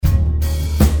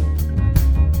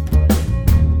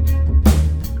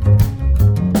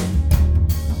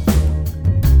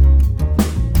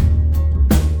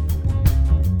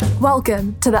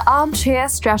Welcome to the Armchair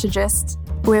Strategist,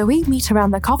 where we meet around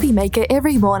the coffee maker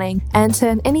every morning and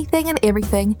turn anything and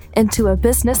everything into a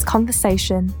business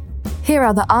conversation. Here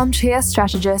are the Armchair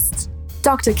Strategists,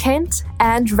 Dr. Kent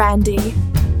and Randy.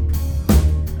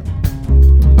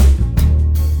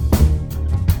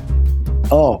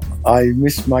 Oh, I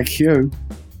missed my cue.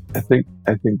 I think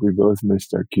we both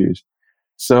missed our cues.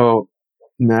 So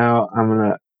now I'm going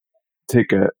to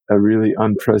take a really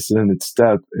unprecedented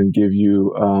step and give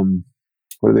you,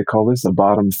 what do they call this? A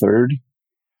bottom third?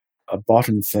 A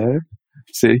bottom third?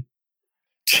 See?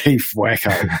 Chief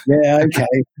Wacko. Yeah, okay.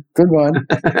 Good one.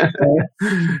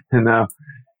 And now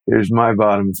here's my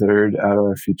bottom third. How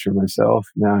do I feature myself?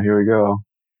 Now here we go.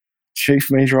 Chief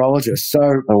Meteorologist.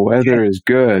 So the weather is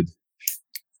good.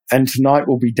 And tonight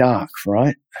will be dark,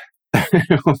 right?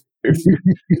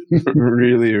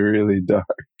 Really, really dark.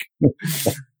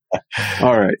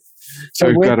 All right. So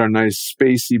we've got our nice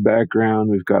spacey background.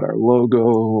 We've got our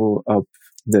logo up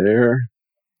there.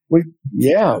 We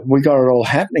got it all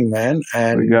happening, man.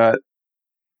 And we got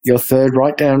your third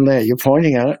right down there. You're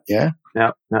pointing at it, yeah?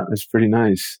 Yeah, it's pretty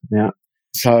nice. Yeah.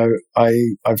 So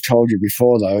I've told you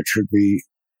before, though, it should be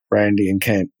Randy and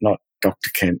Kent, not Dr.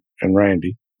 Kent and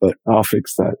Randy. But I'll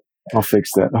fix that.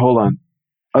 Hold on.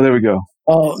 Oh, there we go.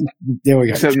 Oh, there we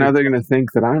go. Except now they're going to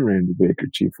think that I'm Randy Baker,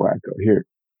 Chief Wacko. Here.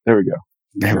 There we go.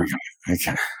 There we go.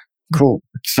 Okay. Cool.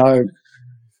 So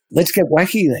let's get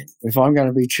wacky then. If I'm going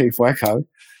to be Chief Wacko.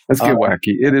 Let's get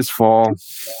wacky. It is fall.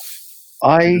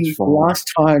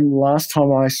 Last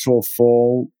time I saw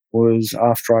fall was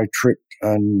after I tripped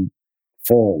and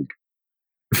falled.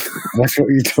 That's what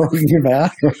you're talking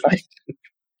about, right?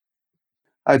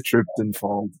 I tripped and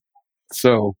falled.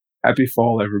 So happy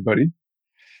fall, everybody.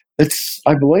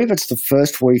 I believe it's the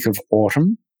first week of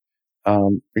autumn,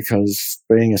 because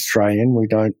being Australian, we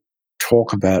don't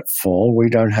talk about fall. We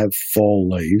don't have fall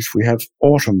leaves. We have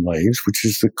autumn leaves, which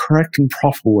is the correct and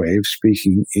proper way of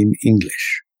speaking in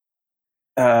English.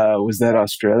 Was that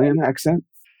Australian accent?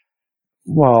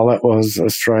 Well, that was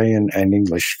Australian and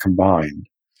English combined.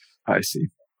 I see.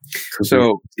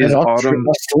 So is autumn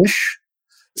English?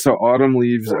 So autumn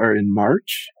leaves are in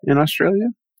March in Australia?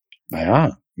 They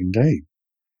are, indeed.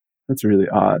 That's really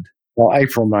odd. Well,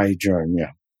 April, May, June,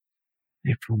 yeah.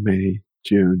 April, May,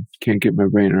 June. Can't get my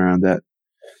brain around that.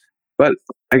 But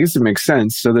I guess it makes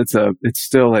sense. So it's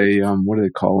still a, what do they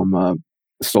call them?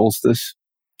 Solstice.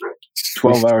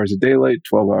 12 hours of daylight,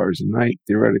 12 hours of night,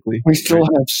 theoretically. We still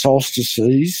have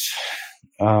solstices.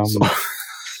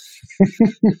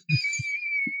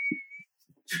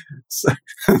 So,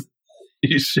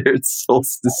 you shared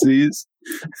solstices?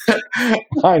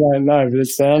 I don't know, but it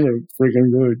sounded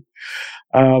freaking good.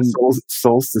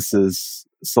 Solstices.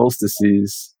 So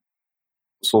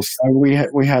we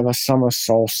have a summer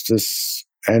solstice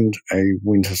and a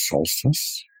winter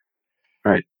solstice.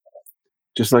 Right.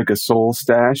 Just like a soul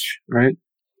stash, right?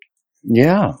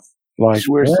 Yeah. Like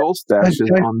wear soul stashes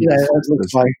on that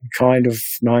looks like a kind of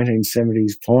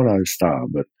 1970s porno star,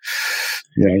 but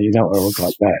you don't want to look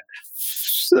like that.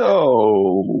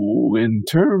 So, in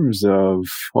terms of,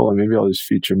 hold on, maybe I'll just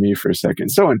feature me for a second.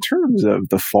 So, in terms of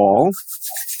the fall,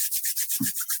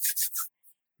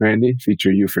 Randy,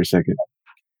 feature you for a second.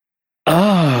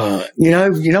 You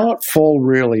know what fall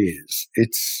really is?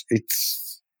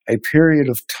 It's a period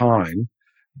of time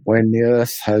when the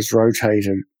Earth has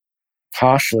rotated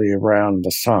partially around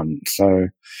the sun. So,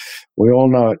 we all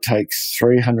know it takes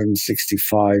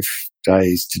 365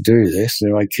 days to do this.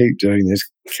 And if I keep doing this,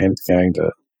 Kent's going to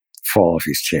fall off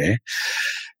his chair.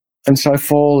 And so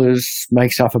fall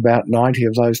makes up about 90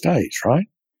 of those days, right?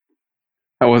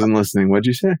 I wasn't listening. What'd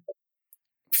you say?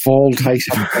 Fall takes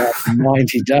up about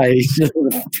 90 days of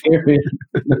the period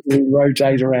that we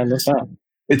rotate around the sun.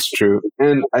 It's true.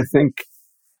 And I think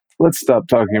let's stop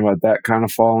talking about that kind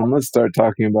of fall and let's start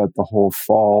talking about the whole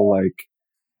fall. Like,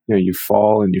 you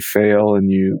fall and you fail and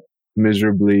you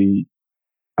miserably,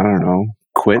 I don't know,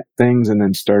 quit things and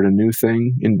then start a new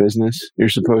thing in business. You're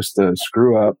supposed to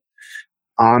screw up,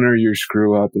 honor your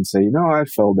screw up and say, I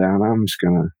fell down. I'm just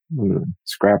going to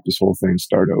scrap this whole thing and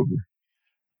start over.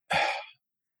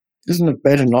 Isn't it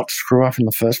better not to screw up in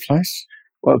the first place?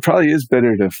 Well, it probably is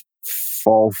better to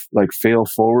fail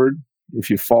forward. If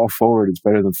you fall forward, it's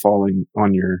better than falling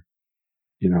on your,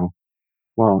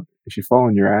 if you fall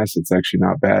on your ass, it's actually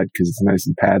not bad because it's nice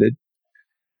and padded.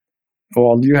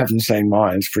 Well, you haven't seen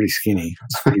mine. It's pretty skinny.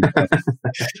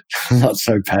 Not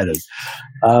so padded.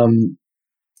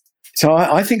 So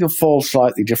I think of fall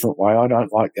slightly different way. I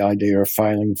don't like the idea of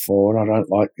failing forward. I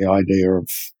don't like the idea of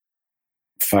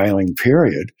failing,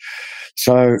 period.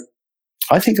 So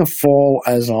I think of fall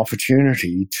as an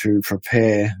opportunity to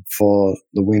prepare for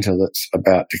the winter that's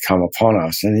about to come upon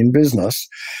us. And in business,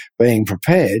 being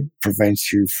prepared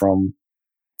prevents you from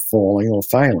falling or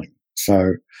failing.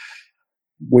 So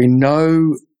we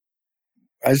know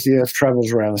as the Earth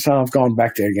travels around the sun, I've gone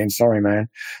back there again, sorry, man.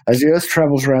 As the Earth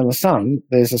travels around the sun,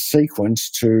 there's a sequence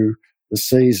to the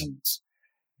seasons.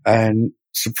 And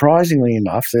surprisingly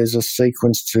enough, there's a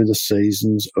sequence to the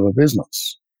seasons of a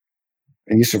business.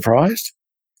 Are you surprised?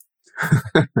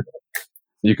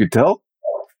 You could tell?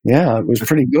 Yeah, it was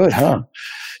pretty good, huh?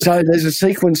 So there's a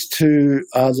sequence to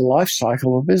the life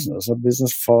cycle of business. A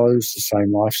business follows the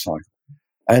same life cycle.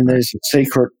 And there's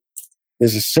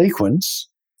a sequence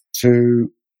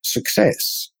to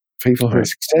success. People who are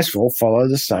successful follow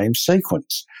the same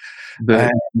sequence.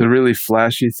 The really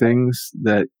flashy things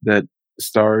that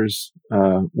stars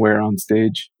wear on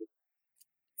stage.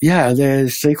 Yeah,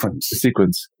 there's sequence. The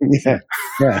sequence. Yeah.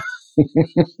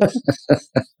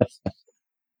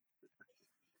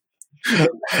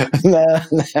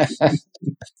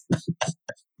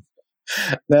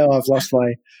 Now I've lost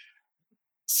my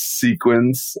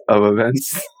sequence of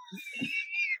events.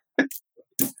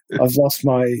 I've lost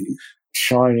my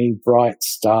shiny, bright,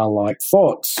 star-like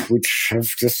thoughts, which have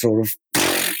just sort of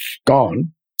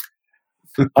gone.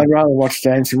 I'd rather watch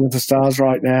Dancing with the Stars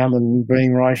right now than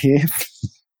being right here.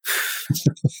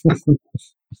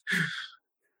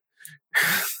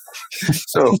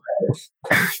 So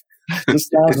the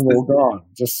stars are all gone,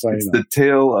 just so it's you know. the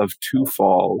tale of two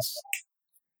falls.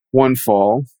 One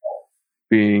fall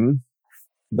being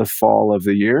the fall of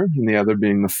the year, and the other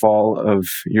being the fall of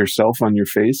yourself on your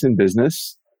face in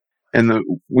business. And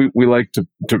we like to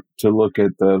look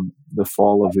at the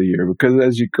fall of the year, because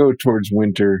as you go towards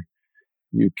winter,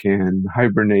 you can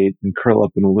hibernate and curl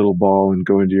up in a little ball and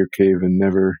go into your cave and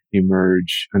never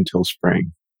emerge until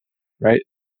spring, right?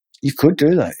 You could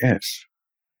do that, yes.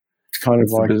 It's kind of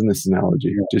like a business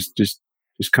analogy. Yeah. Just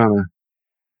kind of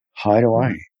hide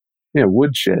away. Yeah,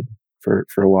 woodshed for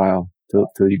a while till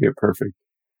you get perfect.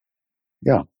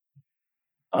 Yeah.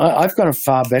 I've got a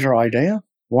far better idea.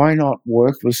 Why not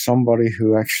work with somebody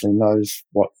who actually knows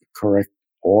what the correct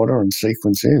order and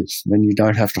sequence is? Then you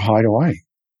don't have to hide away.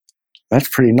 That's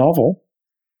pretty novel.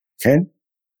 Ken?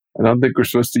 I don't think we're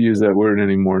supposed to use that word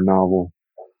anymore, novel.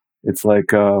 It's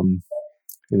like,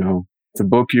 it's a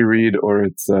book you read, or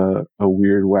it's a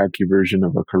weird, wacky version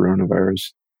of a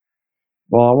coronavirus.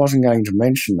 Well, I wasn't going to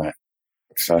mention that.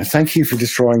 So thank you for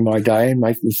destroying my day and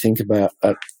making me think about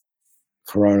that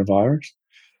coronavirus.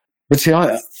 But see,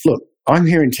 I'm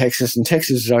here in Texas, and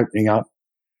Texas is opening up.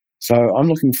 So I'm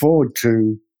looking forward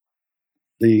to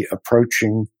the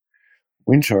approaching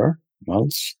winter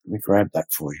months. Let me grab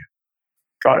that for you.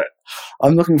 Got it.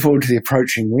 I'm looking forward to the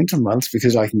approaching winter months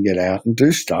because I can get out and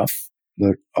do stuff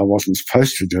that I wasn't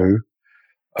supposed to do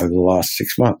over the last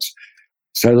 6 months.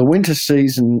 So the winter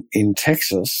season in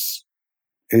Texas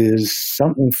is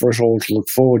something for us all to look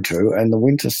forward to, and the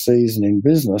winter season in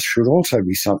business should also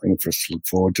be something for us to look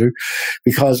forward to,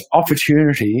 because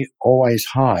opportunity always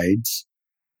hides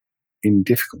in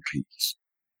difficulties.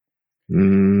 So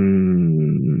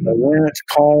when it's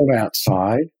cold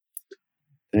outside,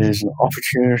 there's an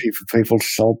opportunity for people to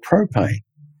sell propane.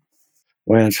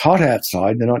 When it's hot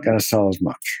outside, they're not going to sell as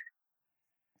much.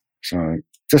 So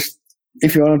just,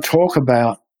 if you want to talk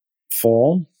about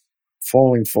falling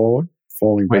forward,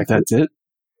 falling back. Wait, that's it?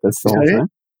 That's the whole thing?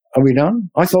 Are we done?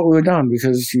 I thought we were done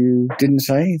because you didn't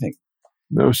say anything.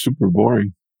 That was super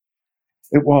boring.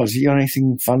 It was. You got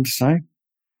anything fun to say?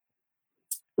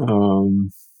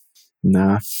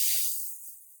 Nah.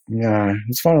 Yeah,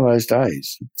 it's one of those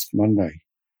days. It's Monday.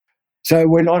 So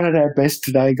we're not at our best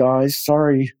today, guys.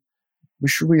 Sorry.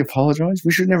 Should we apologize?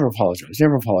 We should never apologize.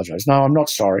 Never apologize. No, I'm not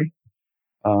sorry.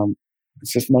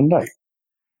 It's just Monday.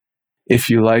 If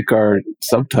you like our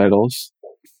subtitles,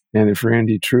 and if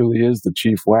Randy truly is the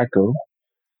chief wacko,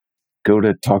 go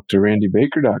to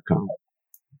talktorandybaker.com.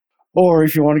 Or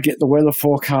if you want to get the weather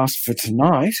forecast for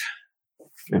tonight,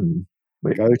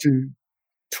 go to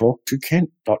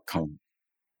talktokent.com.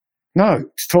 No,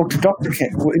 it's talk to Dr.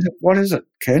 Kent. What is it,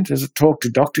 Kent? Is it talk to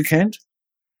Dr. Kent?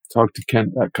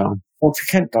 Talktokent.com.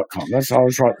 Talktokent.com. That's I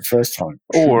was right the first time.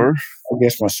 Or I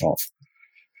guess myself.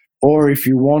 Or if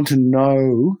you want to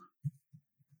know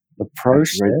the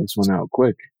process. Write this one out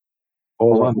quick.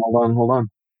 Hold on.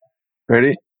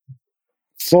 Ready?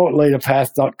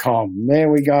 Thoughtleaderpath.com. There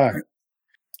we go.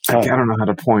 I don't know how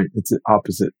to point. It's the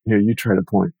opposite. Here, you try to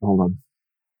point. Hold on.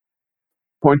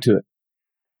 Point to it.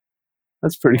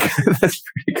 That's pretty good. That's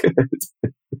pretty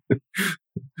good.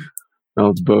 No,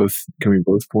 it's both. Can we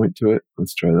both point to it?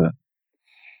 Let's try that.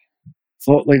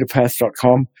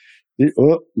 Thoughtleaderpath.com.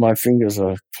 My fingers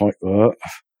are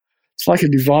it's like a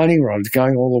divining rod. It's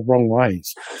going all the wrong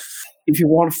ways. If you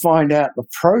want to find out the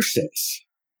process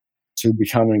to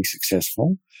becoming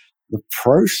successful, the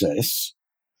process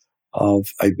of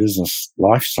a business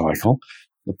life cycle,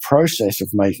 the process of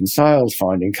making sales,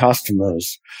 finding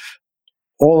customers,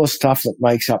 all the stuff that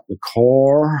makes up the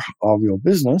core of your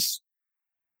business,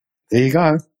 there you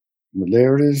go.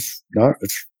 There it is. No,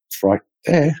 it's right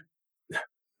there.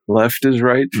 Left is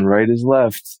right and right is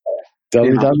left.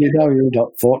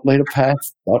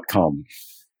 www.thoughtleaderpath.com.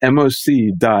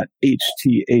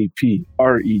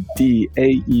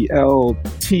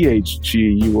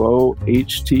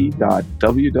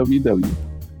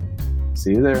 moc.htapredelthuoht.www.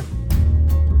 See you there.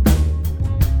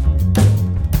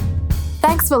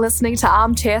 Thanks for listening to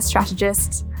Armchair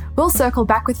Strategists. We'll circle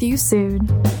back with you soon.